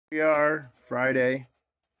We are Friday,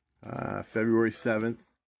 February 7th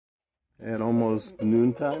at almost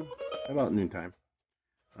noontime. About noontime.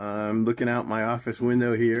 I'm looking out my office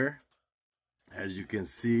window here. As you can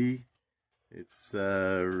see, it's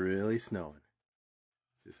really snowing.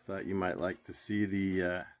 Just thought you might like to see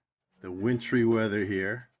the wintry weather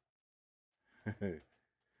here. This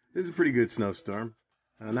is a pretty good snowstorm.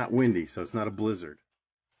 Not windy, so it's not a blizzard,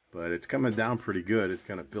 but it's coming down pretty good. It's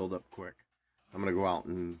going to build up quick. I'm going to go out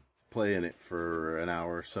and play in it for an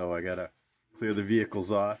hour or so. I got to clear the vehicles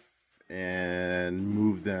off and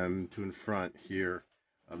move them to in front here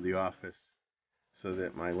of the office so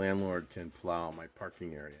that my landlord can plow my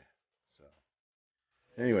parking area. So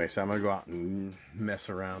anyway, so I'm going to go out and mess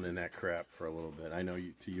around in that crap for a little bit. I know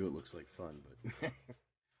to you it looks like fun, but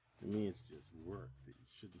to me it's just work that you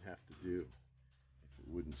shouldn't have to do if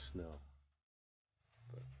it wouldn't snow.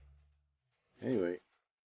 But anyway,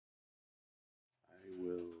 I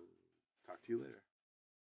will talk to you later.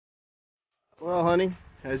 Well, honey,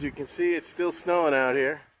 as you can see, it's still snowing out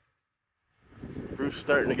here. Roof's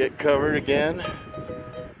starting to get covered again.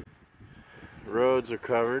 Roads are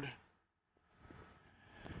covered.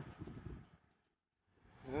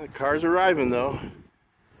 The car's arriving, though.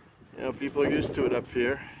 You know, people are used to it up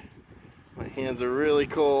here. My hands are really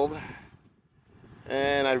cold.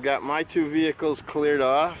 And I've got my two vehicles cleared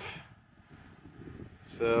off,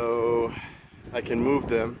 so I can move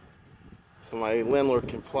them so my landlord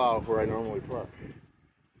can plow where I normally park.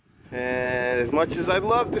 And as much as I'd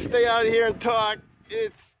love to stay out here and talk,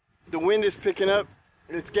 the wind is picking up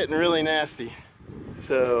and it's getting really nasty.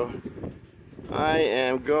 So I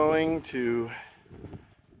am going to...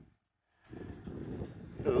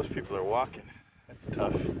 Those people are walking. That's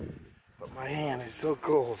tough. But my hand is so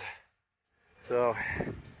cold. So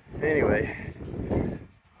anyway,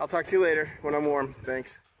 I'll talk to you later when I'm warm.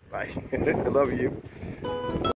 Thanks. Bye. I love you.